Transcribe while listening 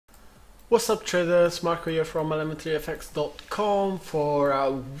What's up traders, Marco here from ElementaryFX.com for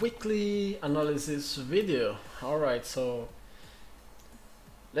a weekly analysis video. Alright, so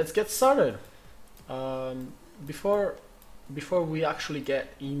let's get started. Before we actually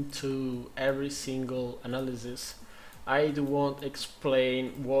get into every single analysis, I do want to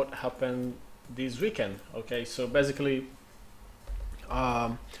explain what happened this weekend. Okay, so basically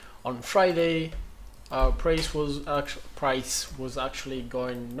on Friday price was actually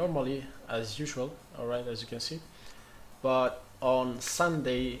going normally as usual, all right, as you can see, but on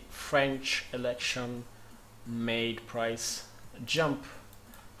Sunday French election made price jump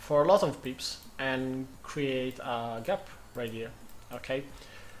for a lot of pips and create a gap right here. Okay,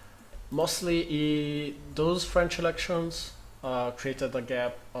 mostly those French elections created a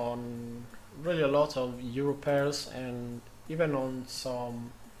gap on really a lot of euro pairs and even on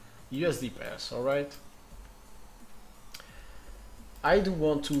some USD pairs. All right, I do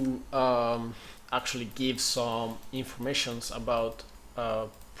want to actually give some informations about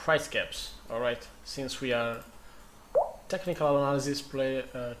price gaps. All right, since we are technical analysis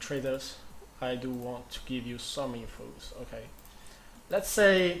traders, I do want to give you some infos. Okay, let's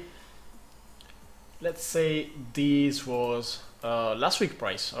say this was last week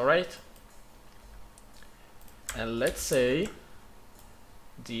price. All right, and let's say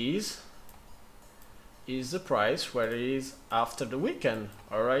this is the price where it is after the weekend.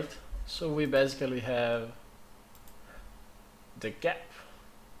 All right, so we basically have the gap.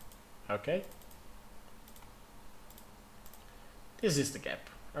 Okay, this is the gap,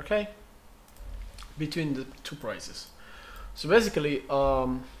 okay, between the two prices. So basically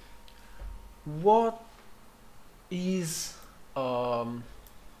what is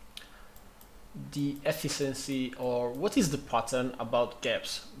the efficiency, or what is the pattern about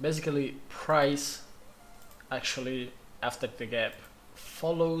gaps? Basically price actually after the gap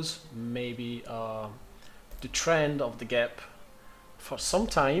follows maybe the trend of the gap for some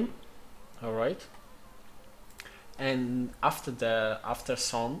time, all right, and after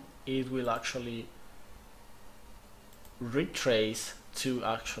some it will actually retrace to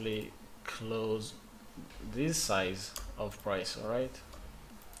actually close this size of price. All right,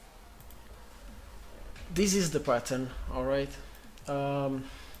 this is the pattern. All right,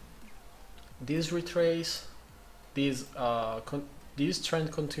 this retrace, this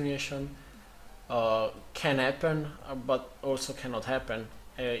trend continuation can happen, but also cannot happen.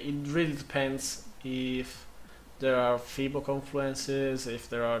 It really depends if there are Fibo confluences, if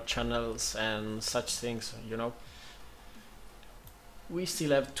there are channels and such things, you know. We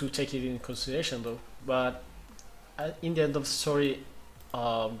still have to take it in consideration though, but in the end of the story,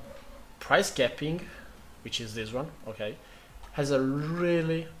 price gapping, which is this one, okay, has a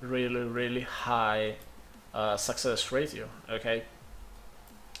really high success ratio. Okay,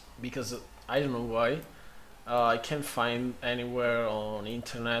 because I don't know why I can't find anywhere on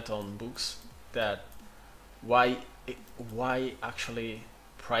internet, on books, that why actually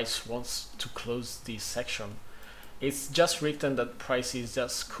price wants to close this section. It's just written that price is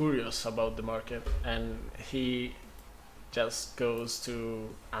just curious about the market and he just goes to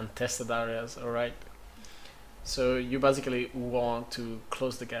untested areas. All right, so you basically want to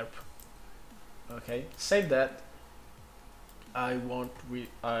close the gap. Okay, say that I will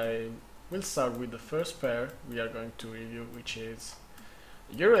start with the first pair we are going to review, which is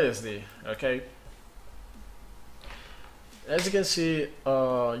USD. Okay, as you can see,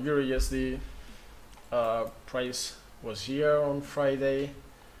 USD price was here on Friday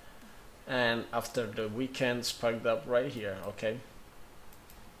and after the weekend spiked up right here. Okay,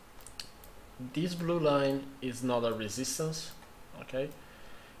 this blue line is not a resistance. Okay,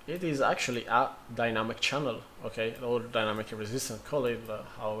 it is actually a dynamic channel, okay, or dynamic resistance, call it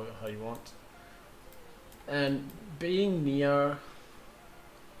how you want. And being near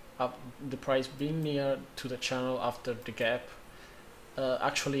the price being near to the channel after the gap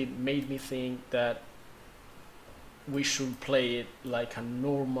actually made me think that we should play it like a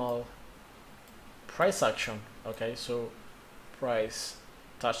normal price action. Okay, so price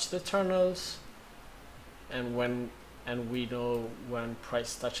touch the channels, and we know when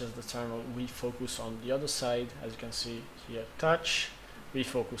price touches the channel we focus on the other side. As you can see here, touch, we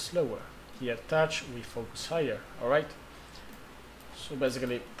focus lower, here touch, we focus higher. All right, so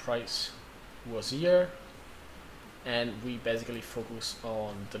basically price was here and we basically focus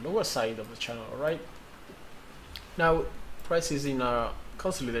on the lower side of the channel. All right, now price is in a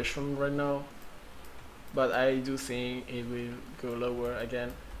consolidation right now, but I do think it will go lower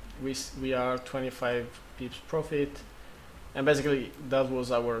again. We are 25 pips profit, and basically that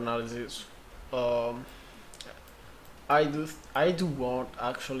was our analysis. I do want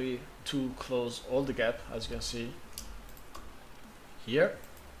actually to close all the gap, as you can see here,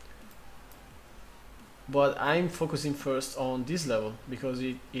 but I'm focusing first on this level because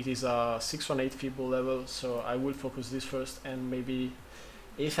it is a 618 Fibo level, so I will focus this first, and maybe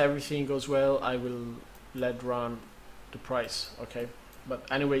if everything goes well I will let run the price. Okay, but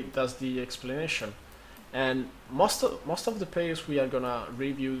anyway, that's the explanation. And most of the players we are gonna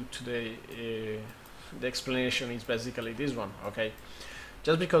review today, the explanation is basically this one. Okay,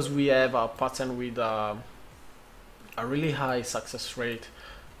 just because we have a pattern with a really high success rate,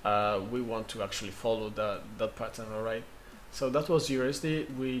 we want to actually follow that pattern. All right, so that was USD.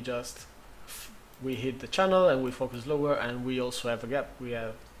 We hit the channel and we focus lower, and we also have a gap. We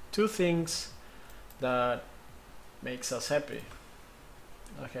have two things that makes us happy.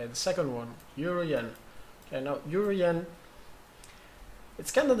 Okay, the second one, Euro Yen. Okay, now Euro Yen,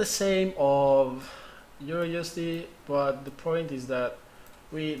 it's kind of the same of Euro USD, but the point is that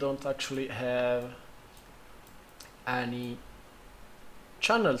we don't actually have any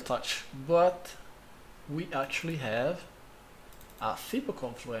channel touch, but we actually have a Fibo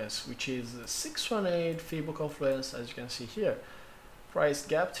confluence, which is a 618 Fibo confluence, as you can see here. Price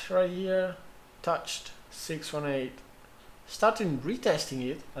gapped right here, touched 618, starting retesting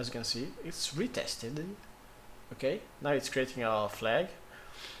it. As you can see, it's retested it. Okay, now it's creating a flag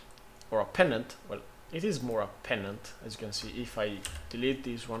or a pennant. Well, it is more a pennant, as you can see. If I delete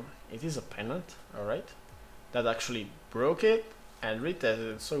this one, it is a pennant. All right, that actually broke it and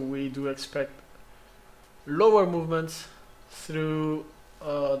retested it. So we do expect lower movements through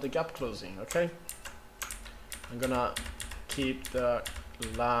the gap closing. Okay, I'm gonna keep the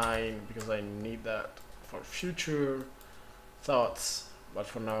line because I need that for future thoughts, but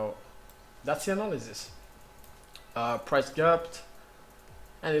for now that's the analysis. Price gapped,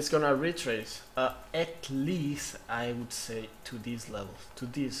 and it's gonna retrace at least, I would say, to this level, to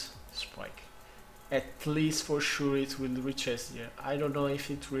this spike. At least for sure it will retrace here. I don't know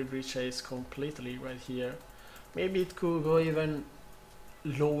if it will retrace completely right here. Maybe it could go even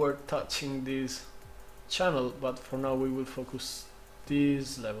lower, touching this channel, but for now we will focus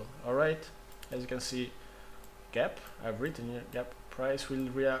this level. All right, as you can see, gap, I've written here, gap, price will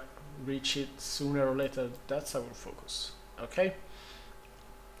reach it sooner or later. That's our focus. Okay,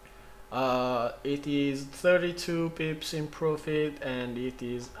 it is 32 pips in profit, and it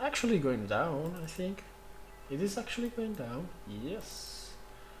is actually going down. I think it is actually going down. Yes,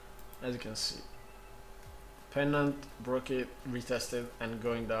 as you can see, pennant, broke it, retested, and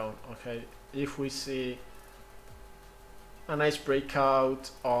going down. Okay, if we see a nice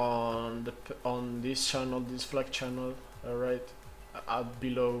breakout on this channel, this flag channel, all right,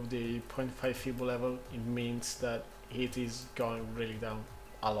 below the 0.5 Fibo level, it means that it is going really down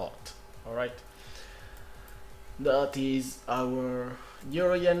a lot. All right, that is our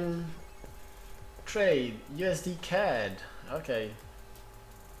Euro Yen trade. USD CAD. Okay,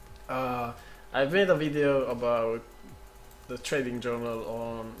 I've made a video about the trading journal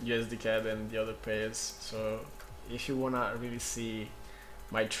on USD CAD and the other pairs, so if you wanna really see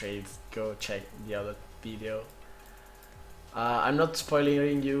my trades, go check the other video. I'm not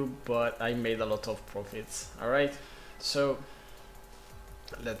spoiling you, but I made a lot of profits. All right, so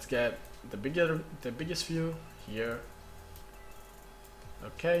let's get the biggest view here.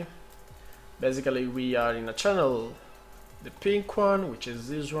 Okay, basically we are in a channel, the pink one, which is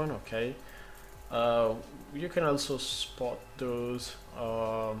this one. Okay, you can also spot those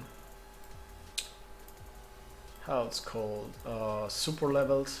how it's called, super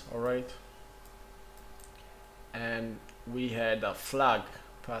levels. All right, and we had a flag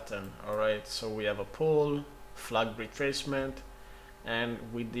pattern. All right, so we have a pole, flag retracement, and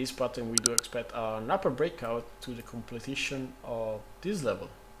with this pattern we do expect an upper breakout to the completion of this level,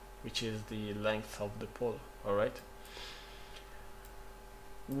 which is the length of the pole. All right,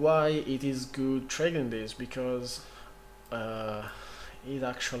 why it is good trading this? Because it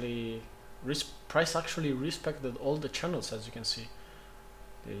actually price actually respected all the channels. As you can see,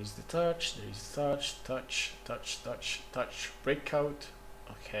 there is the touch, there is touch, touch, touch, touch, touch, breakout.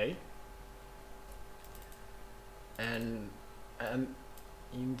 Okay, and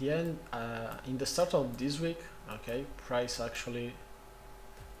in the end, in the start of this week, okay, price actually,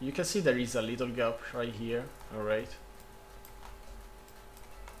 you can see there is a little gap right here. All right,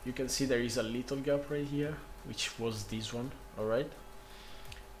 you can see there is a little gap right here, which was this one. All right,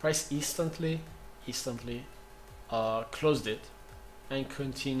 price instantly closed it and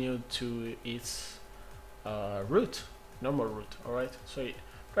continued to its route, normal route. All right, so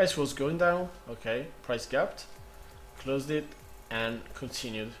price was going down. Okay, price gapped, closed it, and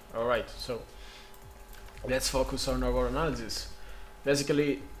continued. All right, so let's focus on our analysis.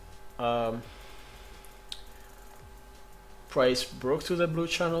 Basically, price broke to the blue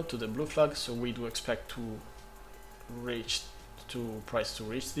channel, to the blue flag, so we do expect to price to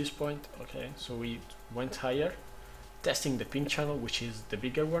reach this point. Okay, so we went higher, testing the pink channel, which is the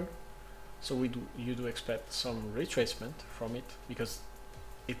bigger one. So you do expect some retracement from it, because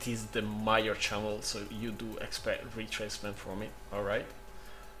it is the major channel, so you do expect retracement from it. All right,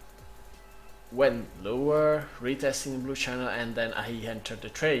 went lower, retesting the blue channel, and then I entered the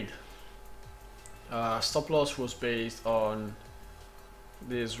trade. Stop loss was based on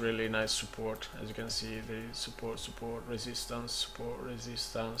this really nice support. As you can see, the support, resistance,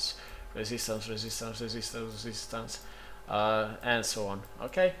 resistance, resistance, resistance, resistance, resistance, and so on.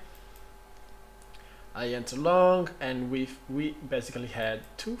 Okay, I entered long, and we basically had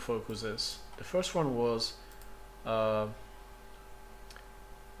two focuses. The first one was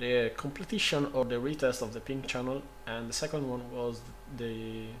the completion or the retest of the pink channel, and the second one was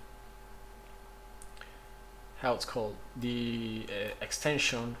the how it's called, the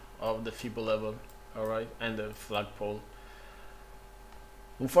extension of the Fibo level. All right, and the flagpole.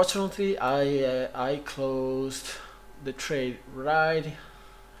 Unfortunately, I closed the trade right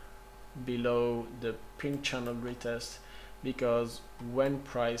below the pink channel retest, because when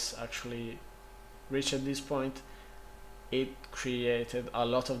price actually reached this point, it created a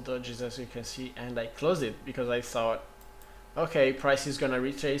lot of dodges, as you can see, and I closed it because I thought, okay, price is gonna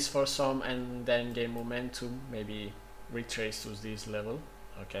retrace for some and then gain momentum, maybe retrace to this level,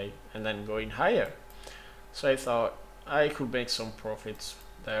 okay, and then going higher. So I thought I could make some profits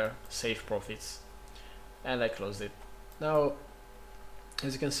there, safe profits, and I closed it. Now,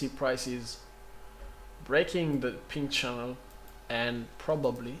 as you can see, price is breaking the pink channel, and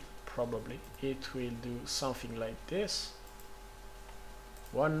probably it will do something like this.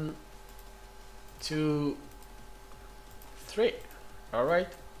 1, 2, 3. All right,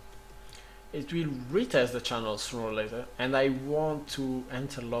 it will retest the channel sooner or later, and I want to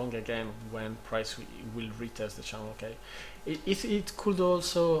enter long again when price will retest the channel. Okay, it could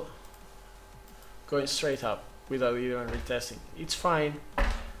also go straight up without even retesting. It's fine.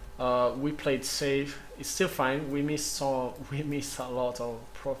 We played safe. It's still fine. We missed a lot of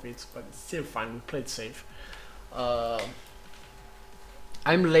profits, but it's still fine. We played safe.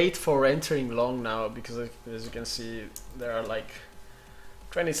 I'm late for entering long now, because as you can see, there are like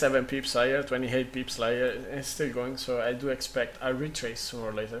 27 pips higher, 28 pips higher, and it's still going. So I do expect a retrace sooner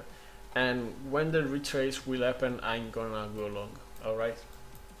or later, and when the retrace will happen, I'm gonna go long. All right,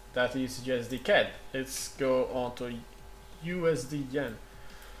 that is USD CAD. Let's go on to USD yen.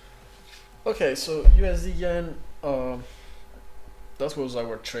 Okay, so USD yen, that was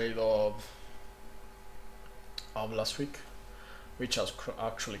our trade of last week, which has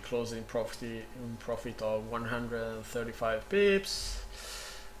actually closed in profit of 135 pips.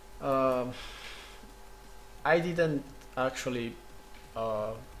 I didn't actually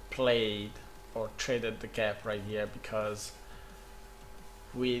played or traded the gap right here, because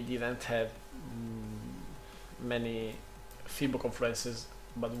we didn't have many Fibo confluences,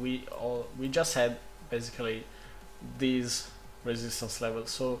 but we just had basically these resistance levels,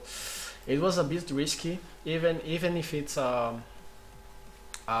 so it was a bit risky. Even if it's a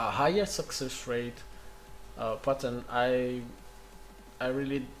higher success rate pattern, I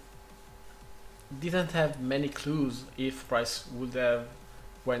really didn't have many clues if price would have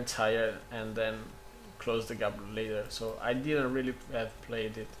went higher and then closed the gap later, so I didn't really have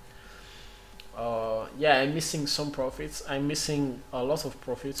played it. Yeah, I'm missing some profits. I'm missing a lot of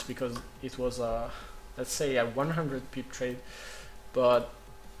profits, because it was a, let's say, a 100 pip trade, but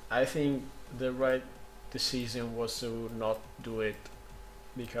I think the right decision was to not do it,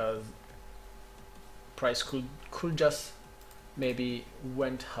 because price could just maybe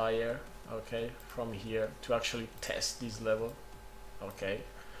went higher, okay, from here to actually test this level, okay,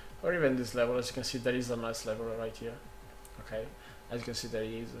 or even this level. As you can see, there is a nice level right here, okay. As you can see, there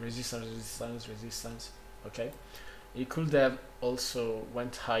is resistance, resistance, resistance, okay. It could have also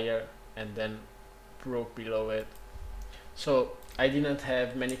went higher and then broke below it. So I didn't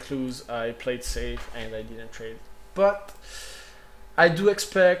have many clues. I played safe and I didn't trade. But I do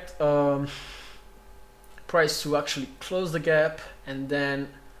expect price to actually close the gap, and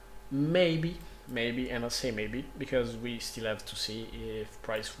then maybe, and I say maybe because we still have to see if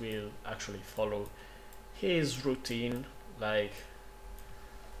price will actually follow his routine, like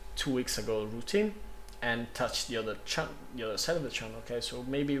 2 weeks ago routine, and touch the other side of the channel. Okay, so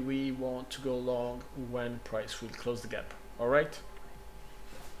maybe we want to go long when price will close the gap. All right,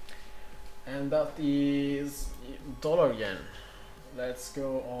 and that is dollar yen. let's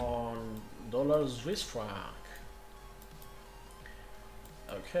go on dollar Swiss franc.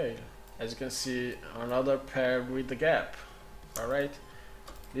 Okay, as you can see, another pair with the gap. All right,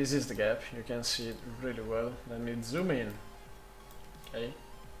 this is the gap. You can see it really well. Let me zoom in. Okay,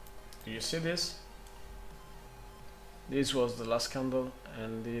 do you see this? This was the last candle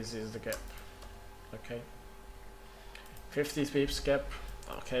and this is the gap. Okay, 50 pips gap.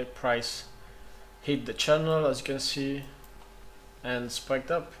 Okay, price hit the channel, as you can see, and spiked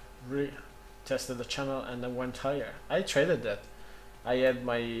up, tested the channel and then went higher. I traded that. I had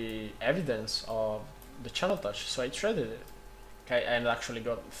my evidence of the channel touch, so I traded it. Okay, and actually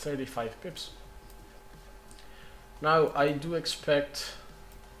got 35 pips. Now I do expect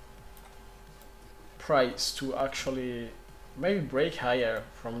price to actually maybe break higher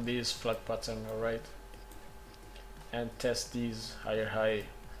from this flat pattern, alright, and test these higher high,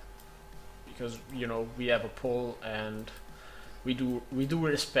 because you know we have a pull and we do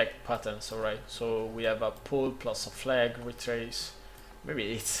respect patterns, alright. So we have a pull plus a flag retrace.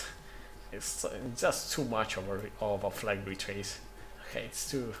 Maybe it's just too much of a flag retrace. Okay, it's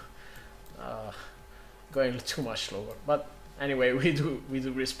too going too much slower. But anyway, we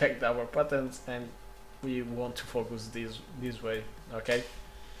do respect our patterns and we want to focus this way. Okay,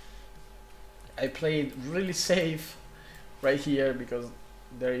 I played really safe right here because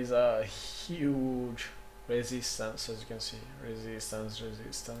there is a huge resistance, as you can see,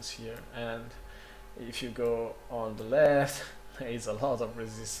 resistance here, and if you go on the left there is a lot of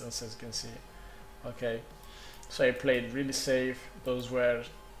resistance, as you can see. Okay, so I played really safe. Those were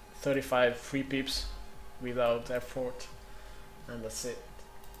 35 free pips without effort, and that's it.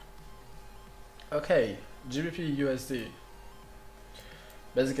 Okay, GBP USD.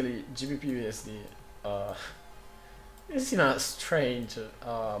 Basically GBP USD is in a strange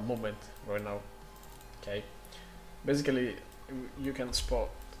moment right now. Okay, basically you can spot,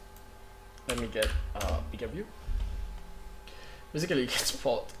 let me get a bigger view. Basically you can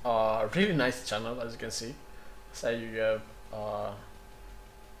spot a really nice channel, as you can see. So you have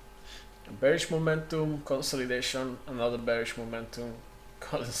bearish momentum, consolidation, another bearish momentum,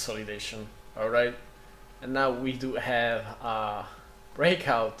 consolidation. Alright, and now we do have a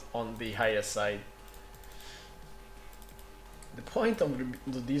breakout on the higher side. The point of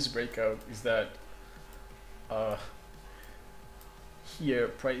this breakout is that here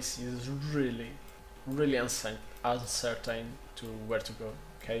price is really uncertain to where to go.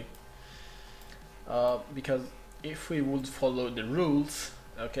 Okay, because if we would follow the rules,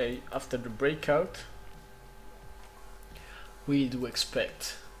 okay, after the breakout we do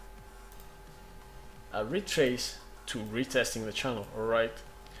expect a retrace to retesting the channel. Alright,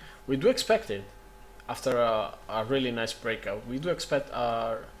 we do expect it after a really nice breakout. We do expect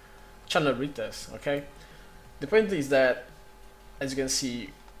our channel retest. Okay, the point is that, as you can see,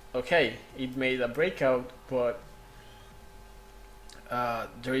 okay, it made a breakout, but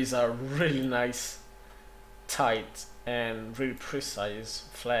there is a really nice tight and really precise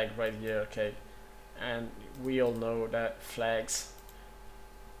flag right here. Okay, and we all know that flags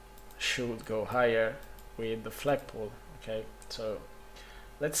should go higher with the flagpole. Okay, so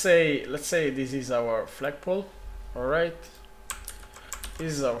let's say this is our flagpole. All right,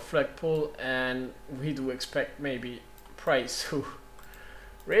 this is our flagpole, and we do expect maybe price to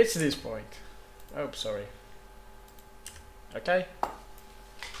reach this point. Oh, sorry. Okay,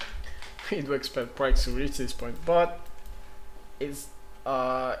 we do expect price to reach this point, but it's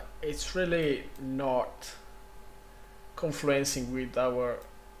really not confluencing with our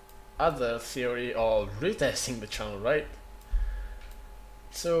other theory of retesting the channel, right?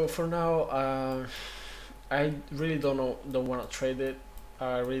 So for now, I really don't want to trade it.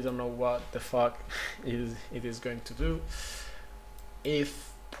 I really don't know what the fuck it is going to do.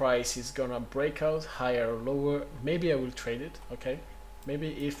 If price is gonna break out higher or lower, maybe I will trade it. Okay, maybe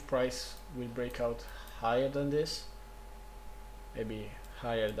if price will break out higher than this, maybe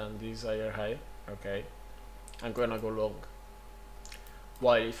higher than this higher high, okay, I'm gonna go long.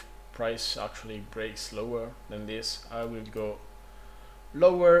 While if price actually breaks lower than this, I will go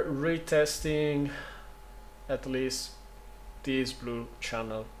lower, retesting at least this blue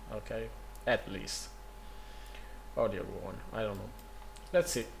channel. Okay, at least, or the other one, I don't know.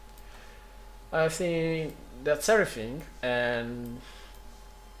 Let's see. I think that's everything, and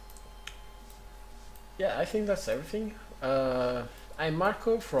yeah, I think that's everything. I'm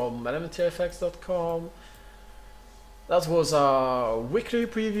Marco from ElementaryFX.com. That was a weekly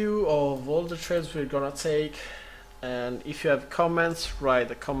preview of all the trades we're gonna take, and if you have comments, write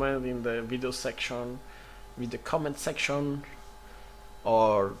a comment in the video section, with the comment section,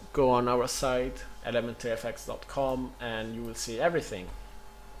 or go on our site elementaryfx.com, and you will see everything.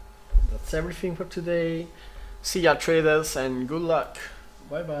 That's everything for today. See ya traders, and good luck.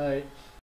 Bye bye.